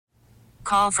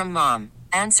Call from mom.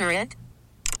 Answer it.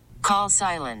 Call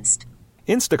silenced.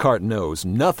 Instacart knows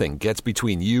nothing gets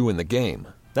between you and the game.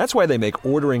 That's why they make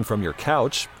ordering from your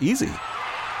couch easy.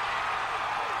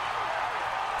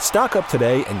 Stock up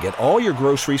today and get all your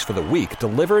groceries for the week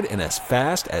delivered in as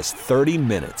fast as 30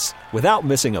 minutes without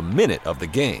missing a minute of the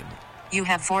game. You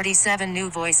have 47 new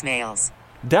voicemails.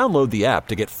 Download the app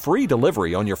to get free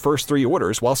delivery on your first 3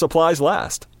 orders while supplies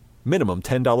last. Minimum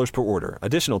 $10 per order.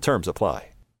 Additional terms apply.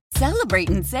 Celebrate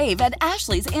and save at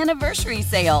Ashley's Anniversary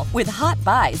Sale. With Hot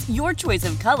Buys, your choice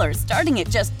of colors starting at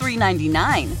just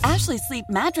 $3.99. Ashley Sleep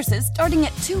mattresses starting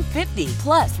at $2.50.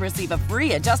 Plus, receive a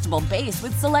free adjustable base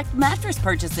with select mattress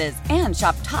purchases. And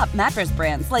shop top mattress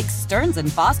brands like Stearns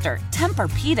 & Foster,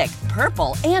 Tempur-Pedic,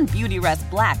 Purple, and Beautyrest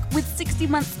Black with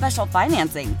 60-month special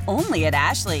financing. Only at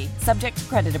Ashley. Subject to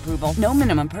credit approval. No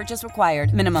minimum purchase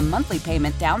required. Minimum monthly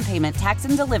payment, down payment, tax,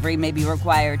 and delivery may be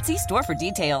required. See store for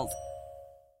details.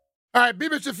 All right,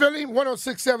 Beat Mr. Philly,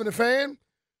 106.7 The Fan.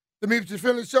 The Beat Mr.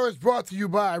 Philly Show is brought to you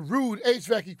by Rude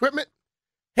HVAC Equipment.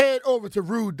 Head over to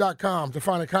rude.com to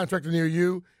find a contractor near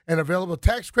you and available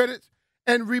tax credits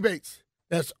and rebates.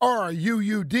 That's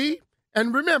RUUD.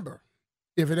 And remember,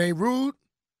 if it ain't rude,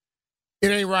 it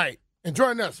ain't right. And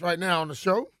join us right now on the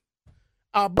show,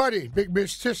 our buddy, Big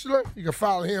Mitch Tischler. You can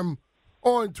follow him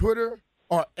on Twitter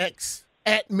or X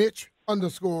at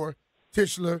Mitch_Tischler.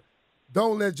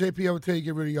 Don't let JP ever tell you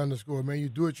get rid of your underscore, man. You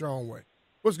do it your own way.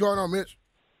 What's going on, Mitch?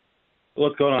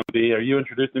 What's going on, B? Are you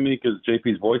introducing me because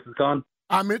JP's voice is gone?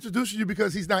 I'm introducing you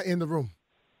because he's not in the room.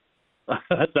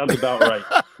 That sounds about right.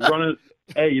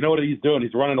 Hey, you know what he's doing?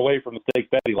 He's running away from the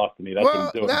steak bet he lost to me. That's what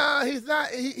he's doing. Nah, he's not.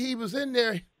 He was in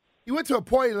there. He went to a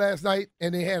party last night,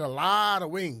 and they had a lot of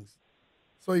wings.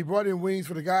 So he brought in wings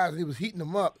for the guys, and he was heating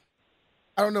them up.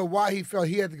 I don't know why he felt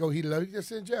he had to go heat it up. He just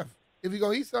sent Jeff. If he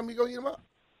going to eat something, he going to heat them up.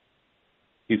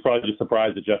 He's probably just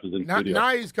surprised that Jeff is in the studio.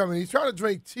 Now he's coming. He's trying to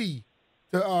drink tea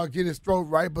to get his throat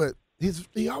right, but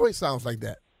he always sounds like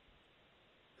that.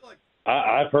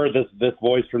 I've heard this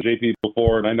voice from JP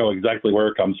before, and I know exactly where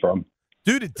it comes from.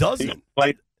 Dude, it doesn't. He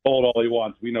can hold all he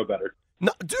wants. We know better.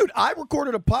 No, dude, I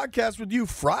recorded a podcast with you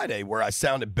Friday where I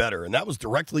sounded better, and that was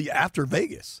directly after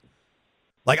Vegas.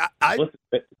 Like,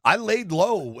 I laid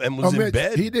low and was in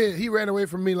bed. He did. He ran away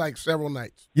from me like several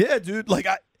nights. Yeah, dude. Like,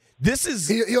 he'll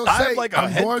say, like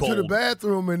I'm going to the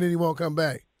bathroom, and then he won't come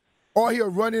back. Or he'll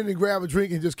run in and grab a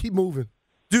drink and just keep moving.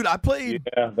 Dude, I played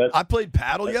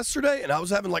paddle yesterday, and I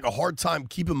was having like a hard time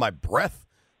keeping my breath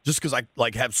just because I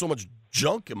like have so much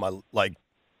junk in my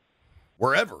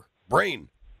brain.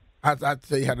 I'd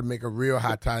say you had to make a real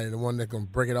hot toddy, the one that's going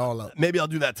to break it all up. Maybe I'll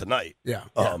do that tonight. Yeah.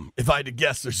 If I had to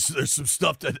guess, there's some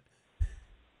stuff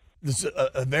there's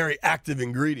a very active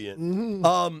ingredient.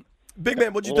 Mm-hmm. Big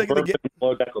man, what'd you think of the game?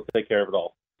 Will take care of it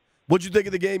all. What'd you think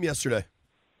of the game yesterday?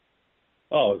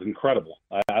 Oh, it was incredible.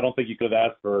 I don't think you could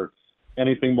have asked for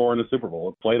anything more in the Super Bowl.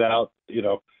 It played out, and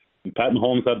Pat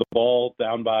Mahomes had the ball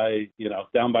down by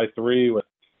 3 with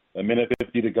a minute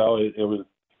 50 to go. It was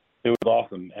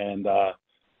awesome. And I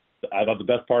thought the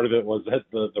best part of it was that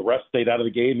the refs stayed out of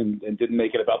the game and didn't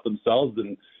make it about themselves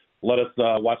and let us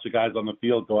watch the guys on the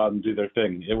field go out and do their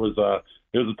thing. It was a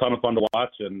ton of fun to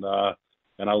watch, and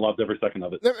I loved every second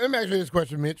of it. Let me ask you this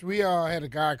question, Mitch. We had a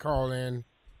guy call in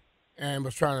and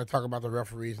was trying to talk about the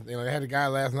referees. And I had a guy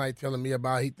last night telling me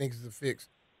about he thinks it's a fix.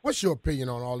 What's your opinion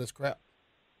on all this crap?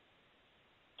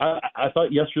 I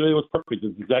thought yesterday was perfect.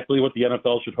 It's exactly what the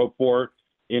NFL should hope for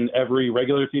in every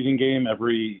regular season game,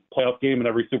 every playoff game, and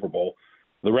every Super Bowl.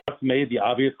 The refs made the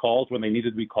obvious calls when they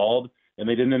needed to be called, and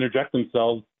they didn't interject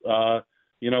themselves, when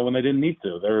they didn't need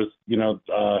to. There's,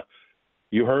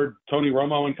 you heard Tony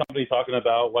Romo and company talking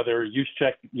about whether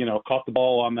Juszczyk, caught the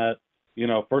ball on that,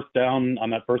 first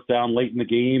down late in the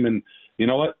game. And you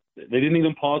know what? They didn't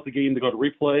even pause the game to go to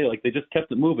replay. Like, they just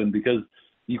kept it moving because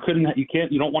you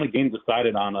don't want a game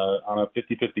decided on a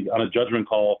 50-50, on a judgment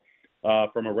call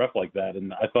from a ref like that.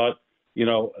 And I thought,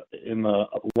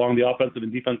 along the offensive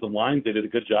and defensive lines, they did a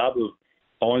good job of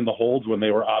calling the holds when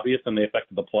they were obvious and they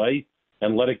affected the play,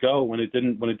 and let it go when it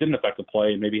didn't affect the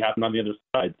play and maybe happened on the other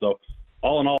side. So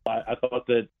all in all, I thought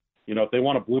that, if they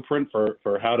want a blueprint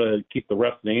for how to keep the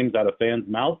refs' names out of fans'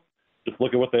 mouths, just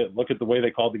look at the way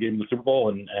they called the game in the Super Bowl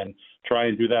and try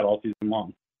and do that all season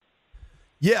long.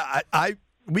 Yeah,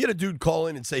 we had a dude call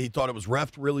in and say he thought it was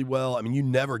reffed really well. I mean, you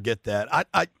never get that.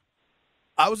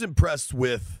 I was impressed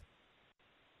with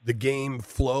the game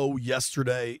flow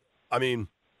yesterday. I mean,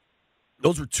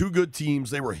 those were two good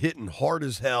teams. They were hitting hard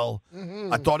as hell.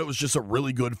 Mm-hmm. I thought it was just a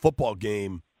really good football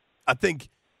game. I think,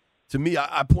 to me,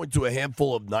 I point to a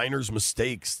handful of Niners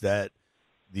mistakes that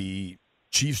the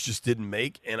Chiefs just didn't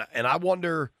make. And I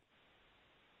wonder,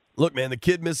 Look, man, the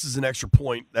kid misses an extra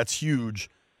point. That's huge.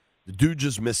 The dude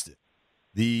just missed it.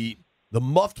 The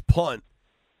muffed punt,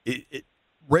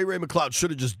 Ray McLeod should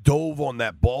have just dove on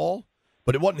that ball,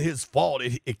 but it wasn't his fault.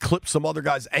 It clipped some other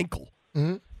guy's ankle.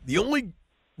 Mm-hmm. The only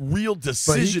real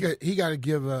decision. But he got to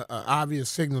give an obvious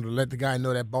signal to let the guy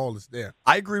know that ball is there.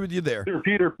 I agree with you there.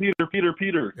 Peter.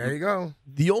 There you go.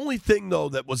 The only thing, though,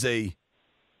 that was a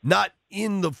not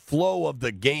in the flow of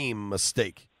the game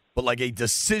mistake, but like a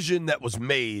decision that was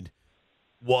made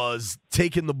was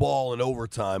taking the ball in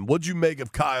overtime. What'd you make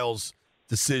of Kyle's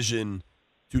decision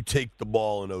to take the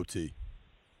ball in OT?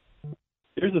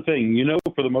 Here's the thing.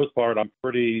 For the most part, I'm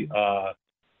pretty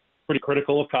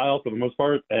critical of Kyle for the most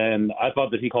part, and I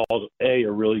thought that he called a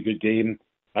really good game.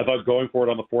 I thought going for it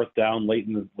on the fourth down late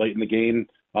in the game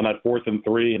on that 4th and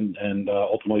 3 and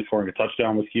ultimately scoring a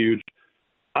touchdown was huge.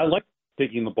 I like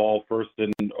taking the ball first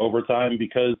in overtime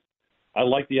because I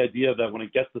like the idea that when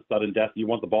it gets to sudden death, you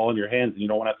want the ball in your hands and you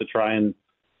don't want to have to try and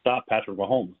stop Patrick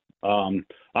Mahomes.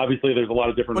 Obviously, there's a lot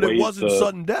of different ways. But it wasn't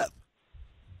sudden death.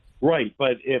 Right,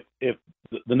 but if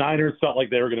the Niners felt like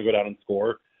they were going to go down and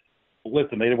score,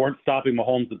 listen, they weren't stopping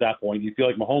Mahomes at that point. You feel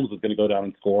like Mahomes was going to go down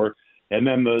and score, and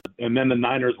then the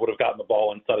Niners would have gotten the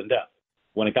ball in sudden death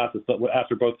when it got to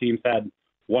after both teams had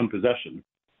one possession.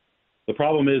 The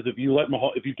problem is if you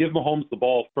give Mahomes the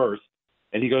ball first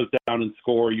and he goes down and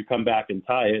score, you come back and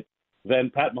tie it, then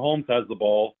Pat Mahomes has the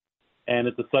ball, and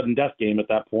it's a sudden death game at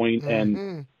that point. Mm-hmm.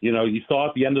 And you saw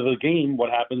at the end of the game what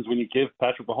happens when you give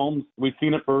Patrick Mahomes. We've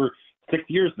seen it for 6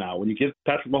 years now. When you give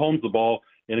Patrick Mahomes the ball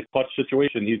in a clutch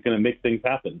situation, he's going to make things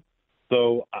happen.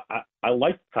 So I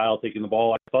like Kyle taking the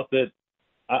ball. I thought that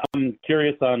I'm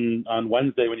curious on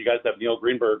Wednesday when you guys have Neil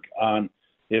Greenberg on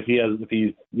if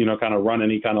he's kind of run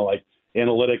any kind of like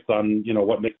analytics on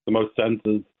what makes the most sense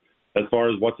as far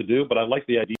as what to do. But I like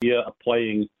the idea of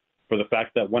playing for the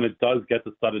fact that when it does get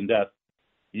to sudden death,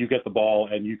 you get the ball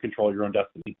and you control your own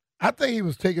destiny. I think he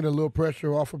was taking a little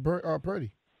pressure off of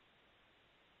Purdy.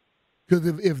 Because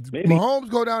if Maybe. Mahomes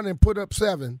go down and put up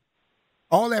 7,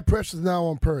 all that pressure is now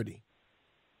on Purdy.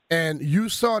 And you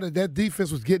saw that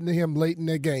defense was getting to him late in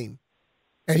that game.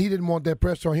 And he didn't want that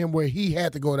pressure on him where he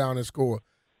had to go down and score.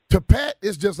 To Pat,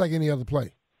 it's just like any other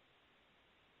play.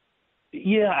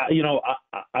 Yeah, I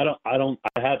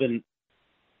haven't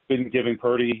been giving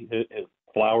Purdy his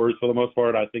flowers for the most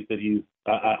part. I think that he's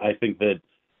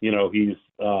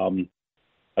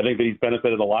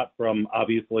benefited a lot from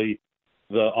obviously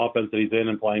the offense that he's in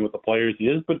and playing with the players he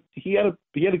is. But he had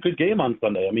a good game on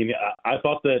Sunday. I mean, I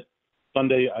thought that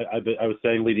Sunday I was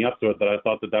saying leading up to it that I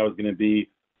thought that was going to be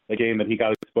a game that he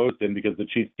got exposed in because the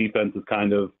Chiefs defense is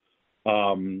kind of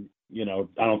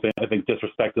I think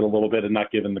disrespected a little bit and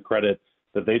not given the credit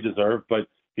that they deserve. But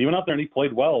he went out there and he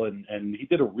played well, and he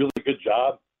did a really good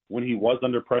job when he was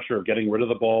under pressure of getting rid of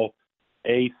the ball,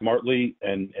 A, smartly,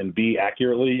 and B,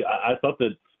 accurately. I thought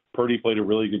that Purdy played a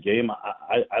really good game.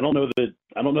 I don't know that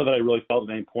I really felt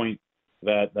at any point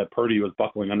that Purdy was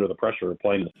buckling under the pressure of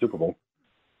playing the Super Bowl.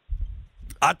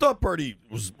 I thought Purdy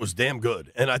was damn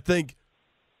good, and I think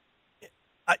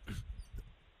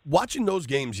watching those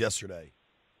games yesterday,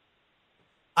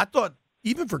 I thought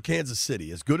even for Kansas City,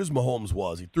 as good as Mahomes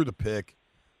was, he threw the pick.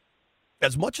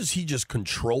 As much as he just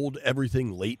controlled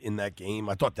everything late in that game,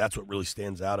 I thought that's what really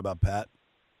stands out about Pat.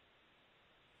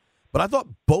 But I thought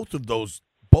both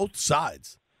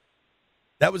sides,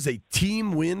 that was a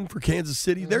team win for Kansas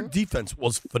City. Mm-hmm. Their defense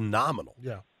was phenomenal,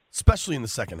 especially in the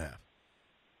second half.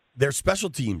 Their special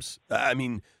teams, I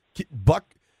mean,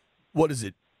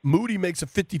 Moody makes a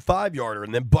 55-yarder,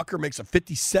 and then Bucker makes a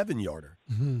 57-yarder.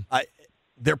 Mm-hmm.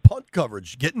 Their punt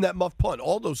coverage, getting that muff punt,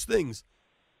 all those things,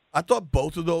 I thought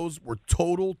both of those were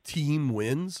total team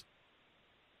wins.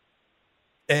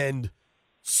 And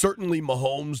certainly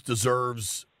Mahomes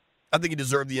deserves, I think he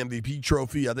deserved the MVP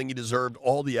trophy. I think he deserved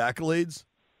all the accolades.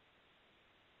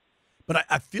 But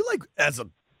I feel like as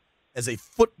a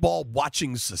football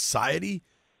watching society,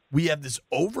 we have this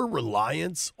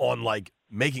over-reliance on like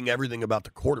making everything about the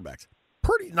quarterbacks.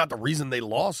 Purdy's not the reason they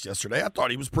lost yesterday. I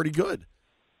thought he was pretty good.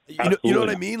 You know what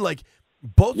I mean? Like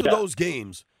both of those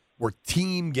games were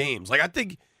team games. Like I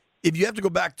think if you have to go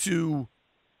back to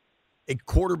a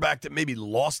quarterback that maybe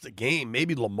lost a game,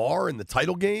 maybe Lamar in the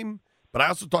title game, but I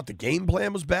also thought the game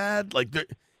plan was bad. Like,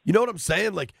 you know what I'm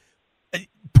saying? Like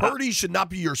Purdy should not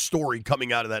be your story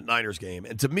coming out of that Niners game.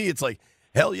 And to me, it's like,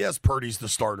 hell yes, Purdy's the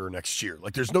starter next year.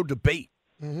 Like there's no debate.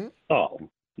 Mm-hmm. Oh,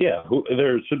 yeah.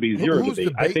 There should be zero Who's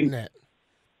debate. I think that?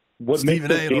 What Stephen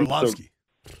makes A. and Orlovsky.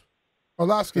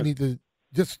 Orlovsky need to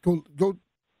just go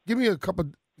give me a couple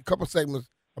segments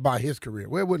about his career.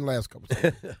 Well, it wouldn't last a couple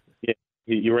segments. Yeah,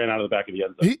 he ran out of the back of the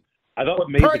end zone. I thought what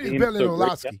made Purdy's the game better than so great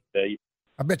Orlovsky. yesterday,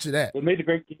 I bet you that. what made the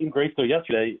game great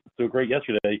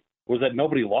yesterday was that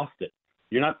nobody lost it.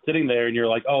 You're not sitting there and you're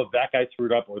like, oh, that guy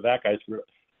screwed up or that guy screwed up.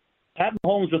 Pat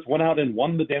Mahomes just went out and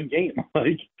won the damn game.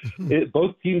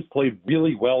 Both teams played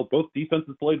really well. Both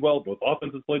defenses played well. Both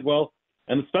offenses played well.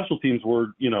 And the special teams were,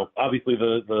 obviously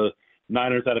the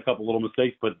Niners had a couple little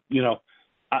mistakes, but,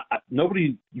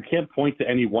 nobody, you can't point to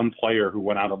any one player who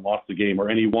went out and lost the game or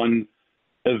any one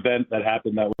event that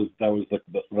happened that was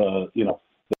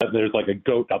that there's like a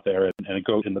goat out there and a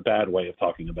goat in the bad way of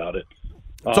talking about it.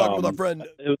 Talking with our friend.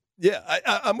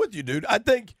 I'm with you, dude. I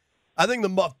think the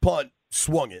muff punt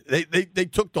swung it. They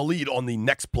took the lead on the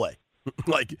next play.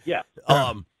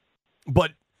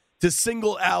 But to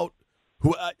single out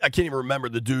who I can't even remember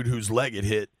the dude whose leg it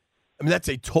hit. I mean, that's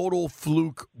a total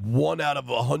fluke 1 out of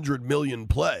 100 million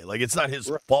play. Like, it's not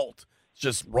his fault. It's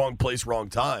just wrong place, wrong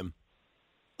time.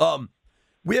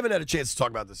 We haven't had a chance to talk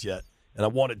about this yet, and I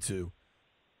wanted to.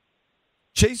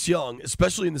 Chase Young,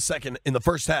 especially in the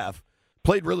first half,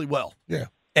 played really well. Yeah.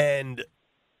 And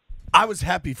I was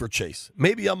happy for Chase.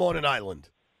 Maybe I'm on an island.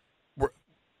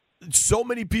 So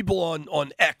many people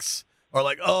on X are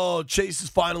like, oh, Chase is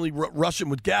finally rushing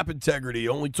with gap integrity. It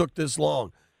only took this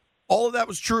long. All of that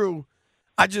was true.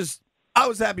 I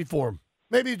was happy for him.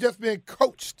 Maybe he's just being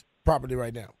coached properly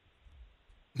right now.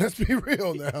 Let's be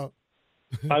real now.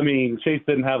 I mean, Chase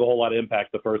didn't have a whole lot of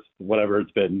impact the first, whatever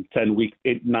it's been, 9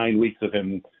 weeks of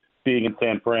him being in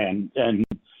San Fran. And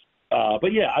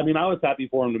but yeah, I mean, I was happy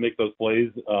for him to make those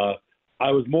plays.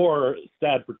 I was more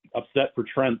upset for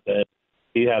Trent that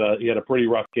he had a pretty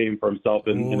rough game for himself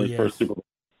in his first Super Bowl.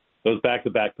 Those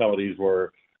back-to-back penalties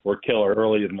were killer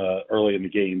early in the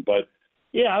game. But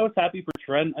yeah, I was happy for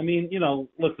Trent. I mean,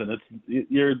 listen, I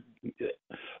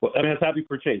was happy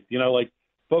for Chase. Like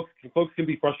folks can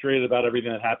be frustrated about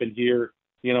everything that happened here,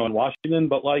 in Washington,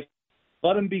 but like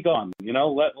let him be gone.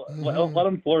 Let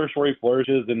him flourish where he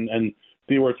flourishes and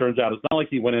see where it turns out. It's not like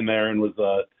he went in there and was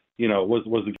a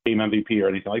game MVP or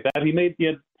anything like that. He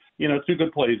had 2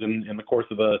 good plays in the course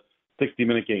of a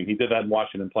 60-minute game. He did that in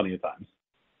Washington plenty of times.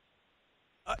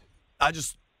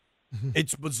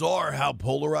 It's bizarre how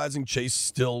polarizing Chase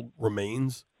still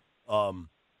remains.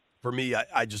 For me,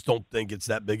 I just don't think it's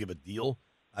that big of a deal.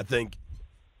 I think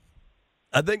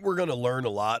we're going to learn a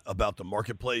lot about the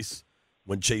marketplace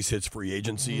when Chase hits free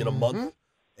agency in a month.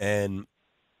 And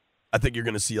I think you're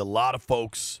going to see a lot of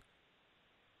folks.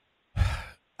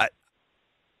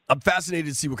 I'm fascinated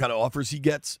to see what kind of offers he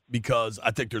gets because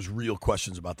I think there's real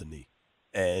questions about the knee.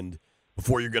 And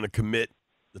before you're going to commit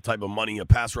the type of money a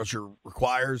pass rusher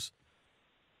requires,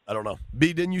 I don't know.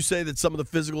 B, didn't you say that some of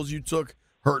the physicals you took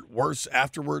hurt worse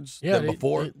afterwards than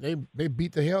before? They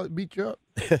beat you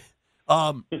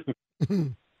up.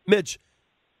 Mitch,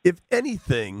 if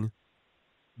anything,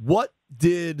 what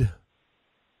did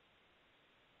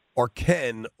or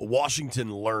can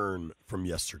Washington learn from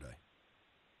yesterday?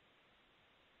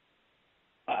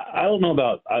 I don't know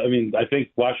about. I mean, I think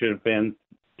Washington fans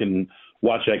can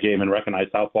watch that game and recognize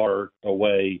how far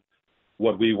away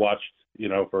what we watched,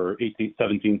 for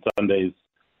 17 Sundays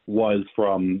was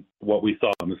from what we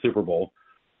saw in the Super Bowl.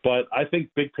 But I think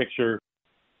big picture,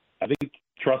 I think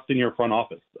trust in your front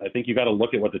office. I think you got to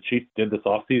look at what the Chiefs did this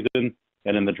offseason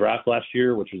and in the draft last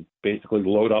year, which was basically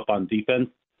load up on defense.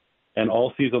 And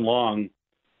all season long,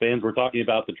 fans were talking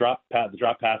about the drop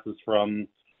passes from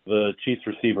the Chiefs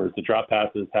receivers, the drop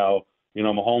passes, how,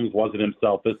 Mahomes wasn't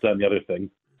himself, this, that, and the other thing.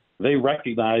 They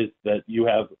recognized that you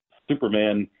have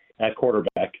Superman at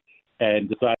quarterback and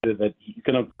decided that he's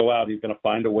going to go out, he's going to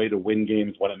find a way to win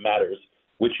games when it matters,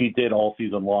 which he did all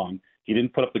season long. He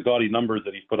didn't put up the gaudy numbers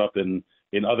that he's put up in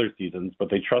other seasons,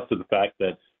 but they trusted the fact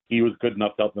that he was good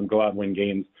enough to help them go out and win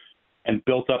games and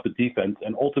built up the defense.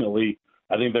 And ultimately,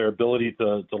 I think their ability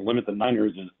to limit the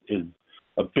Niners is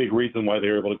a big reason why they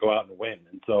were able to go out and win.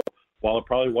 And so while it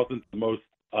probably wasn't the most,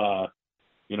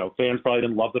 fans probably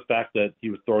didn't love the fact that he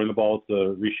was throwing the ball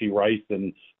to Rishi Rice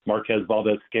and Marquez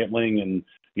Valdez-Scantling and,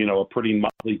 a pretty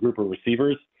motley group of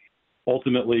receivers.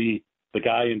 Ultimately, the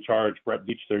guy in charge, Brett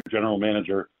Veach, their general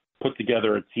manager, put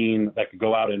together a team that could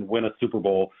go out and win a Super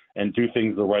Bowl and do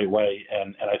things the right way.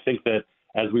 And I think that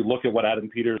as we look at what Adam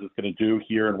Peters is going to do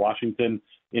here in Washington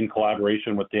in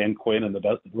collaboration with Dan Quinn and the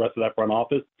rest of that front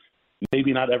office,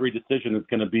 maybe not every decision is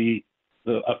going to be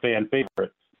a fan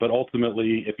favorite, but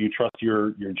ultimately, if you trust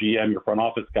your GM, your front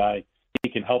office guy, he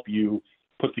can help you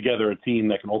put together a team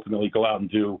that can ultimately go out and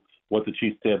do what the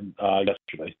Chiefs did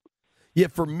yesterday. Yeah,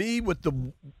 for me, with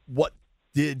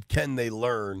the can they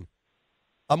learn,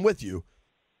 I'm with you.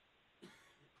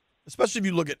 Especially if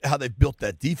you look at how they built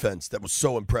that defense that was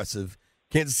so impressive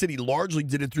Kansas City largely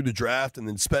did it through the draft and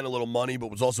then spent a little money, but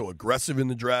was also aggressive in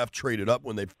the draft, traded up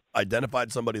when they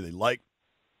identified somebody they liked.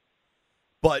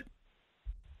 But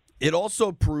it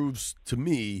also proves to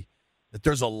me that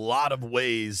there's a lot of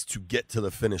ways to get to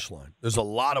the finish line. There's a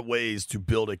lot of ways to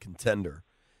build a contender.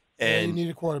 And you need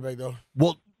a quarterback, though.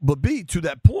 Well, but B, to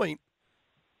that point,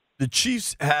 the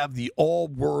Chiefs have the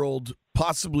all-world,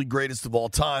 possibly greatest of all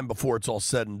time before it's all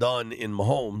said and done in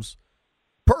Mahomes.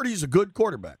 Purdy's a good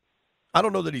quarterback. I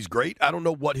don't know that he's great. I don't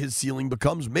know what his ceiling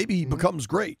becomes. Maybe he becomes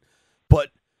great. But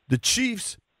the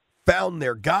Chiefs found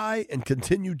their guy and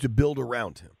continued to build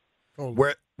around him.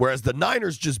 Whereas the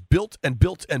Niners just built and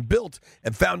built and built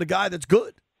and found a guy that's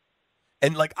good.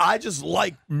 And, I just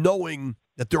like knowing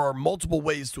that there are multiple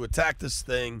ways to attack this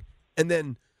thing. And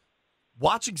then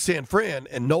watching San Fran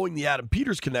and knowing the Adam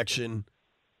Peters connection,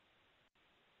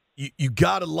 you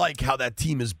got to like how that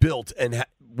team is built. And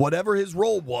whatever his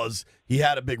role was, he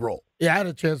had a big role. Yeah, I had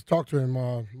a chance to talk to him.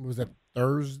 Was that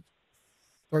Thursday?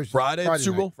 Friday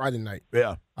Super Bowl? Friday night.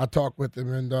 Yeah. I talked with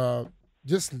him, and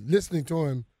just listening to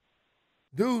him,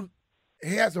 dude,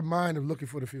 he has a mind of looking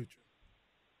for the future.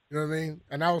 You know what I mean?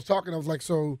 And I was like,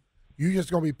 so you just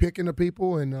going to be picking the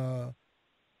people, and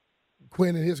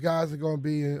Quinn and his guys are going to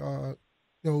be,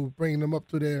 bringing them up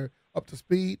to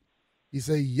speed? He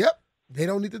said, yep, they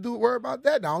don't need to worry about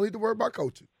that. I don't need to worry about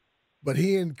coaching. But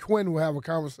he and Quinn will have a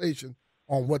conversation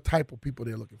on what type of people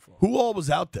they're looking for. Who all was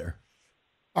out there?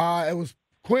 It was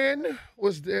Quinn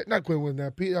was there. Not Quinn was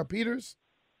there. Peters.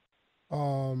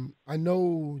 I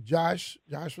know Josh.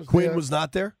 Josh was Quinn there. was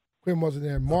not there? Quinn wasn't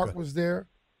there. Mark Okay. was there.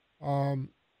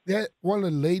 That one of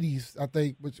the ladies, I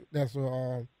think, that's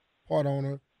a part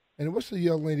owner. And what's the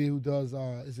young lady who does,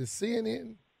 is it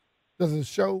CNN? Does a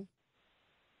show?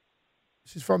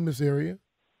 She's from this area.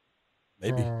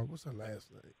 Maybe. What's her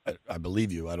last name? I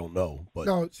believe you. I don't know. But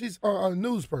No, she's a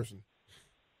news person.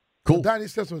 cool. Donnie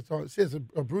Stetson was talking. She has a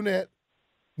brunette,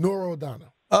 Nora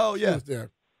O'Donnell. Oh, She yeah. was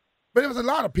there. But there was a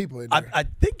lot of people in there. I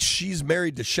think she's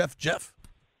married to Chef Jeff.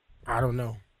 I don't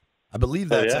know. I believe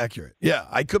that's yeah? accurate. Yeah,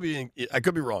 I could be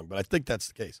wrong, but I think that's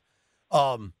the case.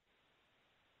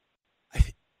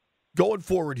 Going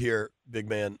forward here, big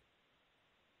man,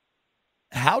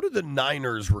 how do the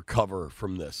Niners recover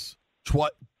from this?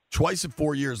 Twice in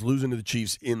 4 years losing to the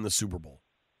Chiefs in the Super Bowl.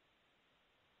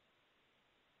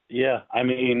 Yeah, I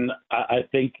mean, I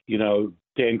think,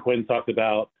 Dan Quinn talked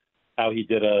about how he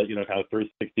did a, kind of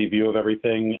 360 view of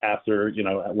everything after,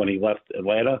 when he left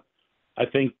Atlanta. I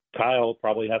think Kyle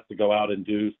probably has to go out and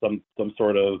do some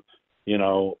sort of,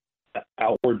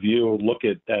 outward view, look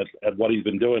at what he's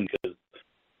been doing because,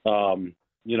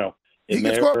 He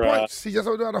can score points. He just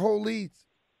don't know the whole leads.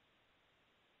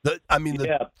 The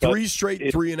three straight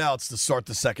 3-and-outs to start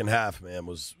the second half, man,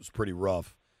 was pretty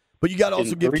rough. But you got to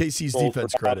also give KC's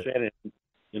defense credit.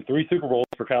 In 3 Super Bowls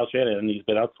for Kyle Shanahan, he's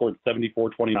been outscored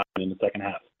 74-29 in the second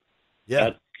half.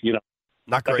 Yeah. That's,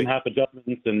 not great. Second half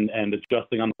adjustments and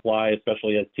adjusting on the fly,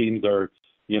 especially as teams are,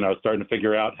 starting to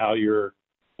figure out how you're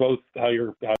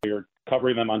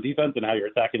covering them on defense and how you're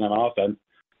attacking them on offense.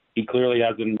 He clearly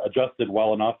hasn't adjusted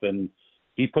well enough, and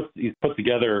he's put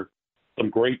together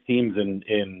some great teams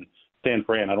in San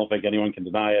Fran. I don't think anyone can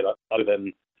deny it other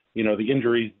than, the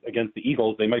injuries against the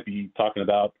Eagles. They might be talking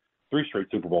about 3 straight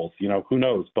Super Bowls, who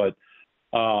knows? But,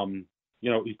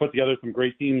 he's put together some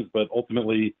great teams, but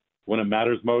ultimately when it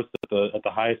matters most at the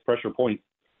highest pressure points,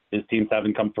 his teams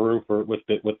haven't come through with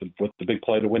the big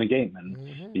play to win a game.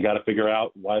 And you got to figure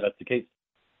out why that's the case.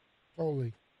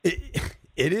 Totally.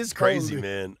 It is crazy,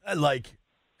 man.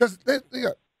 Because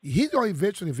he's going to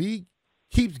eventually, if he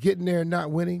keeps getting there and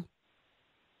not winning,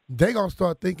 they're going to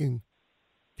start thinking,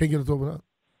 can't get us over that.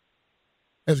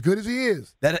 As good as he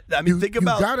is. Think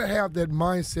about. You got to have that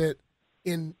mindset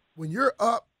when you're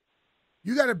up,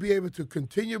 you got to be able to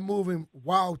continue moving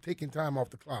while taking time off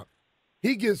the clock.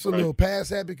 He gets a little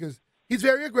past that because he's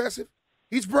very aggressive.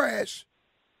 He's brash,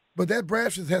 but that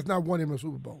brashness has not won him a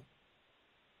Super Bowl.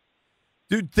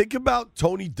 Dude, think about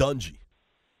Tony Dungy,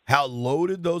 how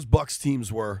loaded those Bucs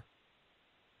teams were.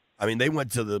 I mean, they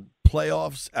went to the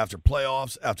playoffs after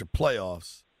playoffs after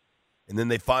playoffs, and then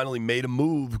they finally made a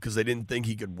move because they didn't think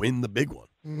he could win the big one.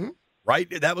 Mm-hmm. Right?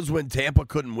 That was when Tampa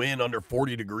couldn't win under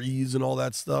 40 degrees and all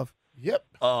that stuff. Yep.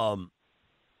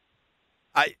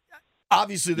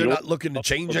 Obviously they're not looking to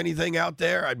change anything out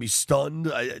there. I'd be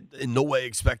stunned. I in no way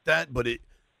expect that, but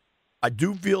I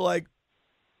do feel like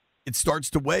it starts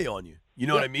to weigh on you. You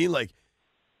know what I mean? Like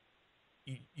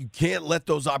you can't let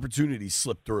those opportunities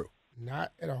slip through.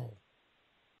 Not at all.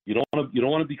 You don't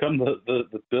want to become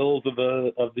the Bills of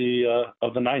the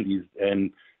 90s. And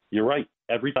you're right.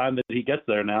 Every time that he gets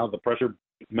there now, the pressure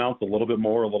mounts a little bit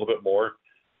more.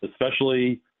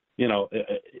 especially,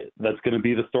 that's going to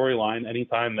be the storyline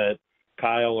anytime that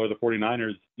Kyle or the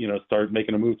 49ers, start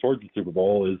making a move towards the Super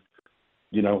Bowl is,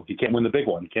 you can't win the big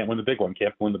one, can't win the big one.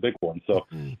 So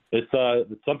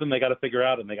it's something they got to figure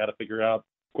out, and they got to figure out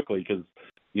quickly because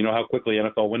you know how quickly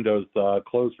NFL windows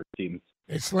close for teams.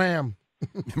 They slam.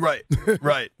 Right.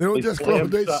 They don't just close,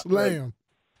 they slam.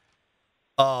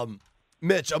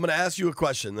 Mitch, I'm going to ask you a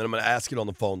question, then I'm going to ask it on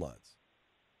the phone lines.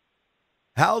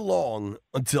 How long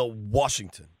until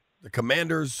Washington, the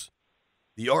Commanders,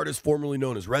 the artists formerly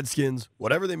known as Redskins,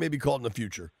 whatever they may be called in the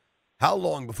future, how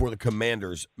long before the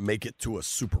Commanders make it to a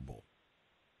Super Bowl?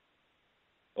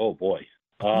 Oh boy,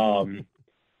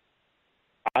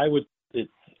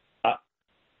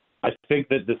 I think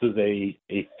that this is a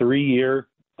 3-year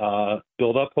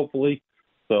build up, hopefully.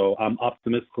 So I'm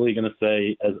optimistically going to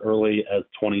say as early as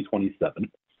 2027.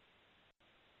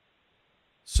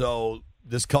 So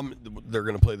they're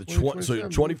going to play the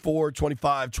 24,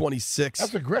 25, 26.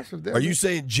 That's aggressive. Are you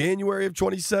saying January of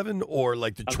 27 or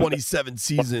like the 27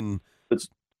 season? The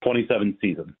 27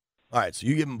 season. All right, so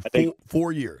you give them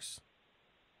 4 years.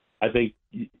 I think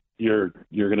you're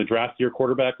going to draft your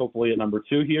quarterback hopefully at number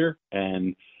 2 here,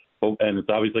 and it's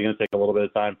obviously going to take a little bit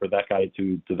of time for that guy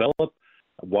to develop.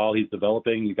 While he's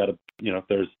developing, you got to,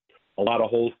 there's a lot of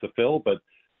holes to fill, but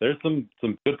there's some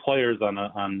good players on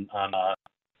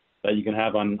that you can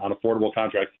have on affordable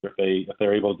contracts if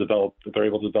they're able to develop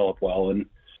well, and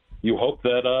you hope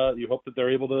that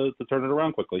they're able to turn it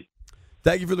around quickly.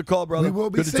 Thank you for the call, brother.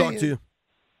 Good to talk to you.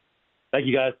 Thank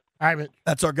you, guys. All right, Mitch.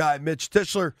 That's our guy, Mitch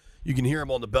Tischler. You can hear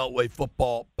him on the Beltway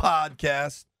Football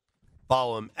Podcast.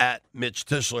 Follow him at Mitch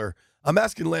Tischler. I'm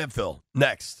asking Landfill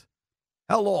next.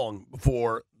 How long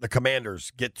before the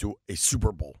Commanders get to a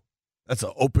Super Bowl? That's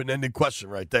an open-ended question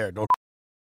right there.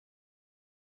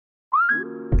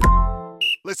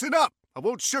 Listen up. I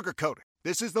won't sugarcoat it.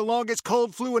 This is the longest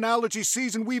cold, flu, and allergy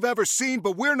season we've ever seen,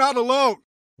 but we're not alone.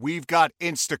 We've got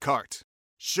Instacart.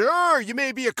 Sure, you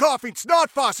may be a coughing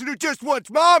snot faucet who just wants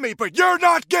mommy, but you're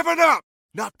not giving up.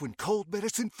 Not when cold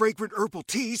medicine, fragrant herbal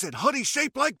teas, and honey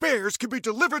shaped like bears can be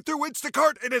delivered through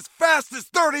Instacart in as fast as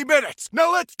 30 minutes.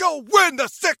 Now let's go win the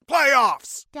sick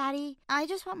playoffs! Daddy, I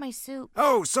just want my soup.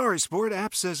 Oh, sorry, Sport.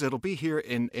 App says it'll be here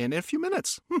in a few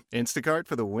minutes. Instacart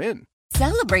for the win.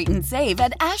 Celebrate and save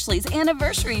at Ashley's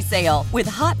Anniversary Sale. With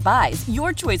Hot Buys,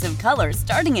 your choice of colors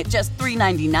starting at just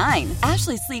 $3.99.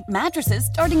 Ashley Sleep mattresses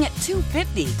starting at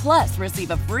 $2.50. Plus,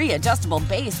 receive a free adjustable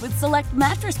base with select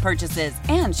mattress purchases.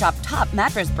 And shop top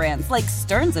mattress brands like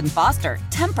Stearns & Foster,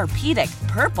 Tempur-Pedic,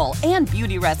 Purple, and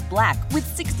Beautyrest Black with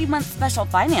 60-month special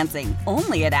financing.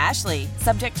 Only at Ashley.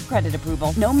 Subject to credit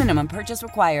approval. No minimum purchase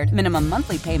required. Minimum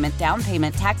monthly payment, down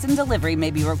payment, tax, and delivery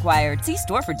may be required. See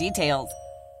store for details.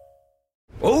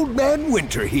 Old Man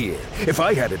Winter here. If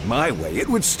I had it my way, it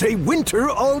would stay winter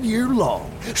all year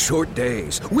long. Short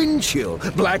days, wind chill,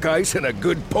 black ice, and a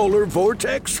good polar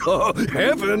vortex. Oh,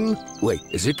 heaven. Wait,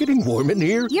 is it getting warm in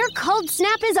here? Your cold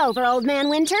snap is over, Old Man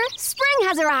Winter. Spring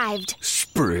has arrived.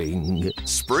 Spring.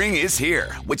 Spring is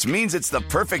here, which means it's the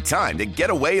perfect time to get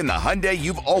away in the Hyundai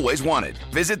you've always wanted.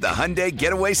 Visit the Hyundai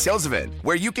Getaway Sales Event,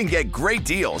 where you can get great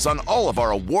deals on all of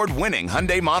our award-winning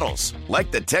Hyundai models,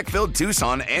 like the tech-filled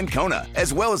Tucson and Kona,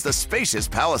 as well as the spacious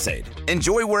Palisade.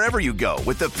 Enjoy wherever you go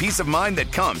with the peace of mind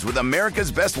that comes with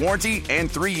America's best warranty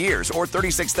and 3 years or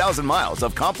 36,000 miles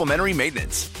of complimentary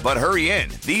maintenance. But hurry in,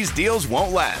 these deals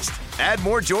won't last. Add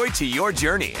more joy to your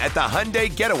journey at the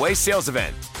Hyundai Getaway Sales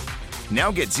Event. Now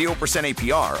get 0%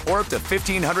 APR or up to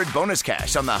 $1,500 bonus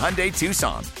cash on the Hyundai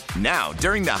Tucson. Now,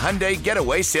 during the Hyundai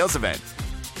Getaway Sales Event.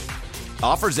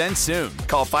 Offers end soon.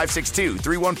 Call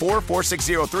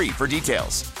 562-314-4603 for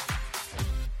details.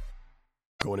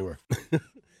 Go anywhere.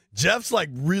 Jeff's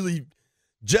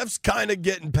kind of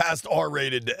getting past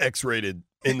R-rated to X-rated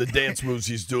in the dance moves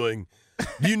he's doing.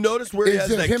 Do you notice where he has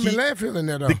that him and Landfill in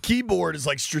there, though. The keyboard is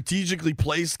like strategically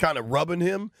placed, kind of rubbing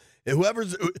him. And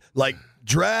whoever's like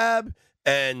Drab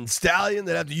and Stallion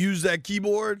that have to use that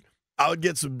keyboard, I would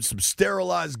get some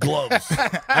sterilized gloves.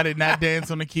 I did not dance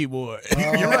on the keyboard.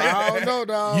 You're right. I don't know,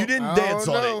 dog. You didn't dance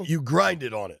on it. You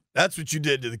grinded on it. That's what you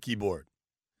did to the keyboard.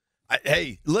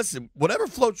 Hey, listen, whatever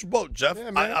floats your boat, Jeff.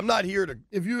 Yeah, I'm not here to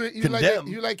if you condemn.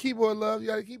 you like keyboard love, you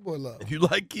got a keyboard love. If you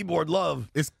like keyboard love,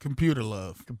 it's computer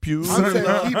love. Computer. I'm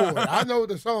saying keyboard. I know what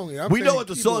the song is. We know what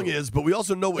the song is, but we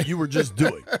also know what you were just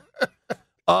doing.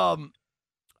 I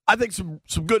think some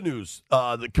good news.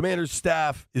 The Commanders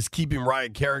staff is keeping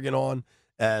Ryan Kerrigan on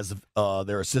as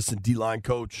their assistant D-line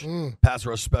coach, pass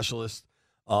rush specialist.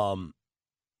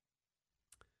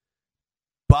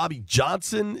 Bobby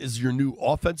Johnson is your new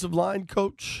offensive line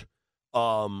coach.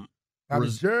 Bobby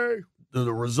J.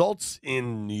 the results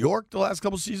in New York the last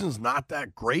couple seasons not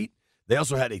that great. They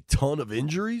also had a ton of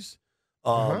injuries.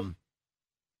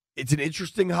 It's an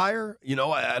interesting hire.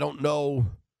 I don't know.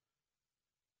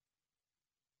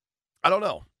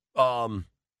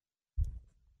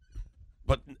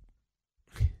 But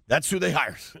that's who they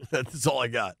hired. That's all I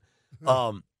got.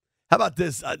 How about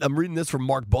this? I'm reading this from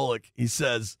Mark Bullock. He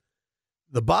says,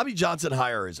 the Bobby Johnson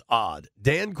hire is odd.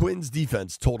 Dan Quinn's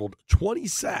defense totaled 20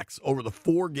 sacks over the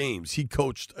 4 games he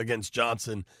coached against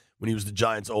Johnson when he was the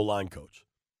Giants' O-line coach.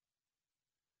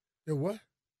 Yeah, what?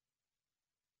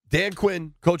 Dan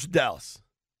Quinn, coach of Dallas.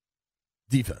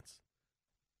 Defense.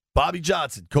 Bobby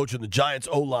Johnson, coaching the Giants'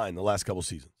 O-line the last couple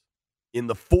seasons. In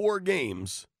the 4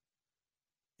 games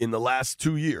in the last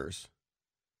 2 years,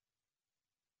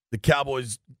 the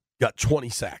Cowboys got 20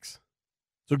 sacks.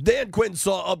 So Dan Quinn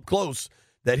saw up close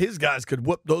that his guys could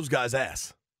whoop those guys'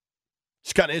 ass.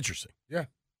 It's kind of interesting. Yeah.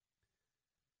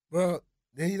 Well,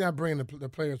 then he's not bringing the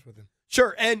players with him.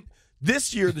 Sure, and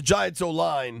this year, the Giants'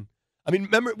 O-line,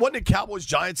 remember, wasn't it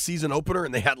Cowboys-Giants season opener,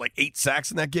 and they had like 8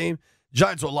 sacks in that game?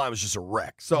 Giants' O-line was just a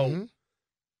wreck. So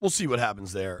we'll see what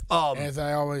happens there. As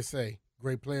I always say,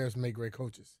 great players make great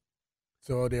coaches.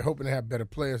 So they're hoping to have better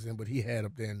players than what he had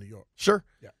up there in New York. Sure.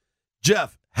 Yeah.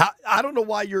 Jeff, I don't know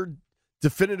why you're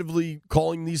definitively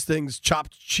calling these things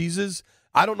chopped cheeses.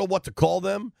 I don't know what to call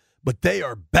them, but they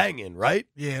are banging, right?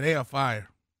 Yeah, they are fire.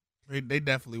 They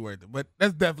definitely worth it. But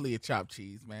that's definitely a chopped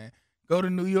cheese, man. Go to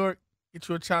New York, get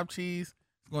you a chopped cheese.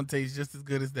 It's going to taste just as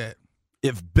good as that.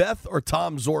 If Beth or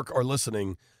Tom Zork are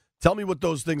listening, tell me what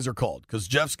those things are called, because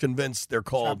Jeff's convinced they're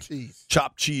called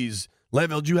chopped cheese.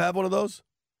 Landville, do you have one of those?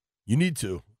 You need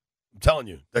to. I'm telling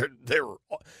you. They were,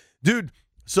 dude,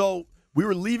 so we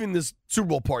were leaving this Super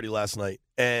Bowl party last night,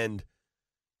 and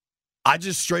I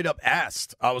just straight up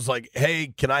asked. I was like,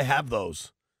 hey, can I have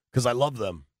those? Because I love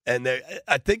them. And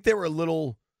I think they were a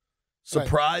little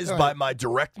surprised by my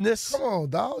directness. Come on,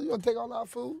 dog. You want to take all our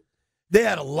food? They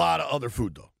had a lot of other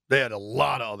food, though.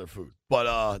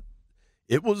 But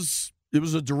it was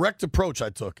a direct approach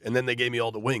I took, and then they gave me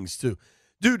all the wings, too.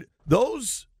 Dude,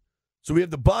 those – so we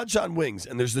have the Bonchon wings,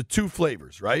 and there's the 2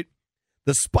 flavors, right?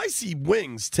 The spicy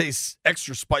wings taste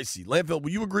extra spicy. Landfill,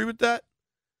 will you agree with that?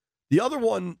 The other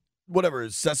one, whatever,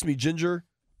 is sesame ginger.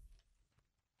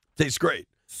 Tastes great.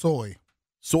 Soy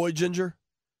ginger.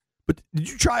 But did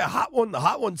you try a hot one? The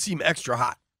hot ones seem extra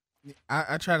hot.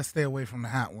 I try to stay away from the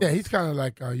hot ones. Yeah, he's kind of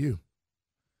like you.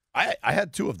 I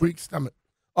had 2 of them. Weak stomach.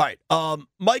 All right.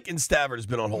 Mike in Stafford has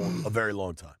been on hold a very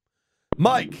long time.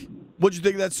 Mike, what'd you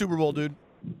think of that Super Bowl, dude?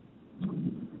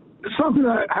 Something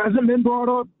that hasn't been brought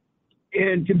up,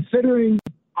 and considering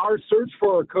our search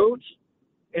for a coach,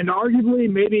 and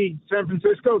arguably maybe San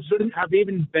Francisco shouldn't have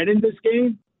even been in this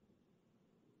game,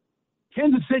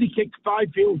 Kansas City kicked 5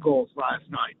 field goals last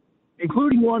night,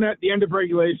 including one at the end of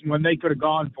regulation when they could have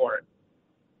gone for it.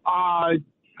 I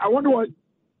wonder what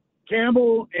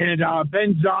Campbell and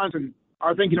Ben Johnson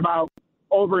are thinking about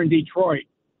over in Detroit.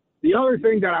 The other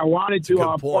thing that I wanted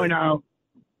to point out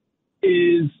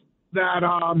is that,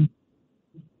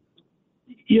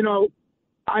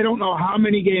 I don't know how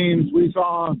many games we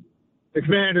saw the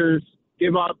Commanders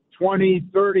give up 20,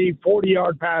 30,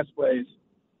 40-yard pass plays.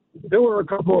 There were a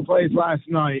couple of plays last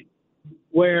night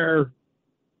where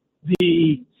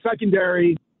the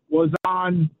secondary was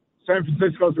on San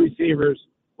Francisco's receivers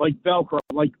like Velcro,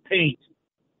 like paint.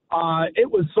 It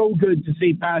was so good to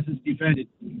see passes defended.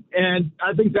 And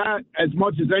I think that, as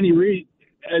much as any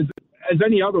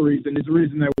other reason, is the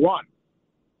reason they won.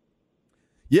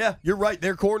 Yeah, you're right.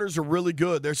 Their corners are really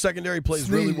good. Their secondary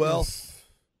plays really well.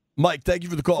 Mike, thank you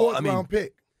for the call. Fourth-round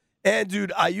pick. And,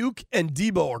 dude, Ayuk and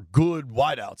Debo are good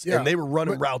wideouts, and they were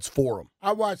running routes for him.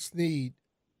 I watched Snead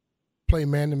play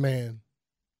man-to-man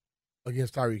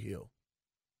against Tyreek Hill.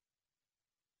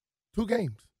 2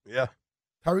 games. Yeah.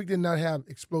 Tyreek did not have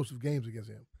explosive games against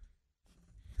him.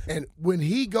 And when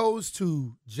he goes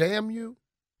to jam you,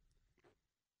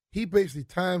 he basically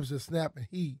times the snap, and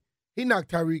he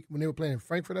knocked Tyreek when they were playing in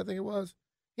Frankfurt, I think it was.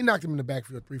 He knocked him in the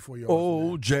backfield 3-4 yards.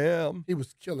 Oh, jam. He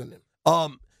was killing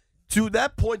him. To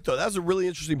that point, though, that was a really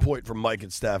interesting point from Mike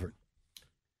at Stafford.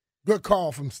 Good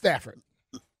call from Stafford.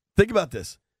 Think about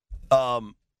this.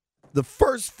 The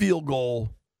first field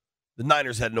goal, the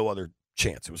Niners had no other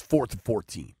chance. It was 4th and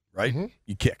 14, right? Mm-hmm.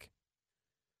 You kick.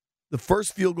 The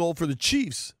first field goal for the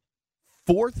Chiefs,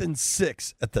 4th and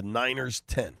 6 at the Niners'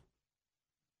 10.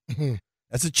 Mm-hmm.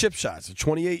 That's a chip shot. It's a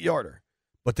 28-yarder.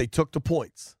 But they took the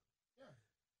points.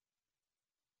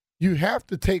 You have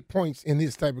to take points in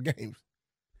these type of games.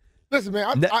 Listen,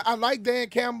 man, I like Dan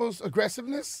Campbell's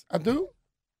aggressiveness. I do.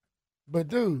 But,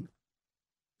 dude,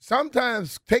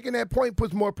 sometimes taking that point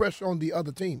puts more pressure on the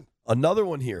other team. Another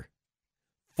one here.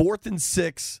 4th and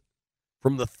 6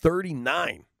 from the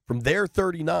 39, from their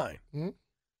 39. Mm-hmm.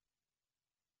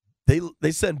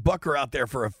 They send Bucker out there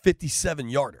for a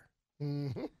 57-yarder.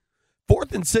 Mm-hmm.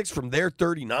 4th and 6 from their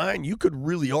 39, you could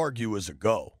really argue is a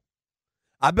go.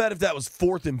 I bet if that was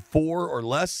 4th and 4 or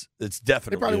less, it's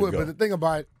definitely They probably a would, go. but the thing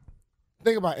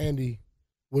about Andy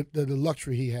with the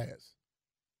luxury he has.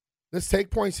 Let's take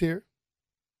points here.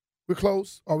 We're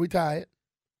close or we tied.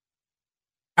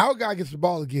 Our guy gets the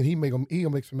ball again. He gonna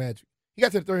make some magic. He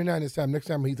got to the 39 this time. Next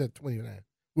time he's at 29.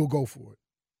 We'll go for it.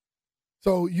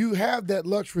 So you have that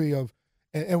luxury of,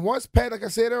 and once Pat, like I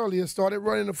said earlier, started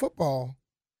running the football,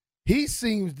 he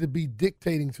seems to be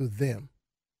dictating to them.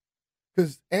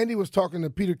 Because Andy was talking to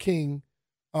Peter King,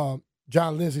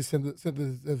 John Lindsay sent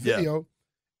the video,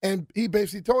 and he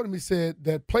basically told him, he said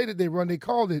that play that they run, they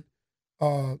called it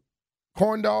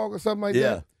corn dog or something like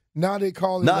that. Now they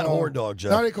call it not horn dog,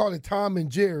 Jeff. Now they call it Tom and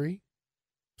Jerry.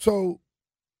 So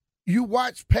you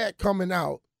watch Pat coming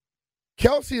out.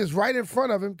 Kelsey is right in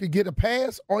front of him, could get a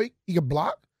pass or he could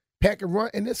block, Pat can run,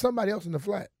 and there's somebody else in the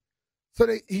flat. So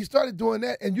he started doing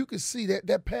that, and you could see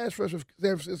that pass rush of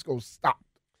San Francisco stopped.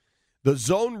 The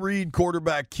zone read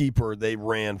quarterback keeper they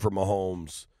ran for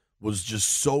Mahomes was just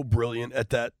so brilliant at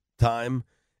that time,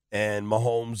 and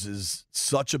Mahomes is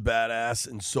such a badass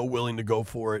and so willing to go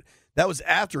for it. That was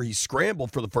after he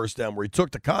scrambled for the first down where he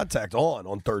took the contact on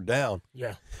 3rd down.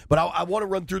 Yeah. But I want to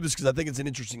run through this because I think it's an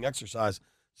interesting exercise.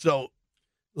 So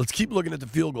let's keep looking at the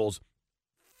field goals.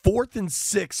 4th and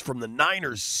 6 from the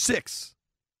Niners, 6.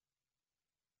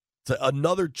 It's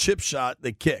another chip shot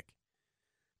they kick.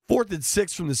 4th and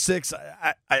 6 from the 6.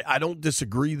 I don't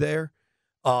disagree there.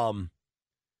 Then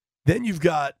you've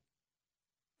got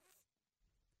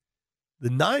the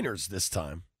Niners this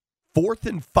time. 4th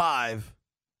and 5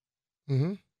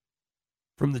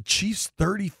 from the Chiefs'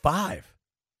 35.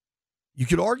 You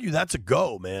could argue that's a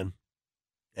go, man.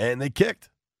 And they kicked.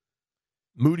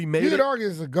 Moody made it. You could argue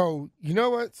it's a go. You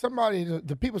know what?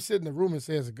 The people sit in the room and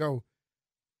say it's a go.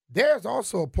 There's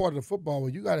also a part of the football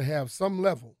where you got to have some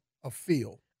level of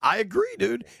feel. I agree,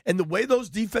 dude. And the way those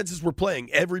defenses were playing,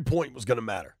 every point was going to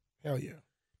matter. Hell yeah.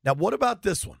 Now, what about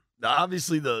this one? Now,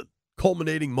 obviously, the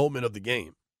culminating moment of the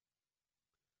game.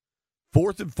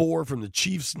 4th and 4 from the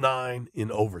Chiefs' 9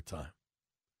 in overtime.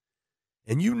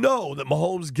 And you know that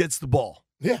Mahomes gets the ball.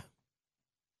 Yeah.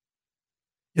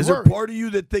 Is there part of you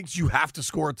that thinks you have to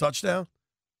score a touchdown?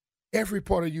 Every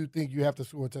part of you think you have to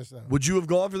score a touchdown. Would you have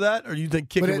gone for that, or do you think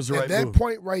kicking was the right move? At that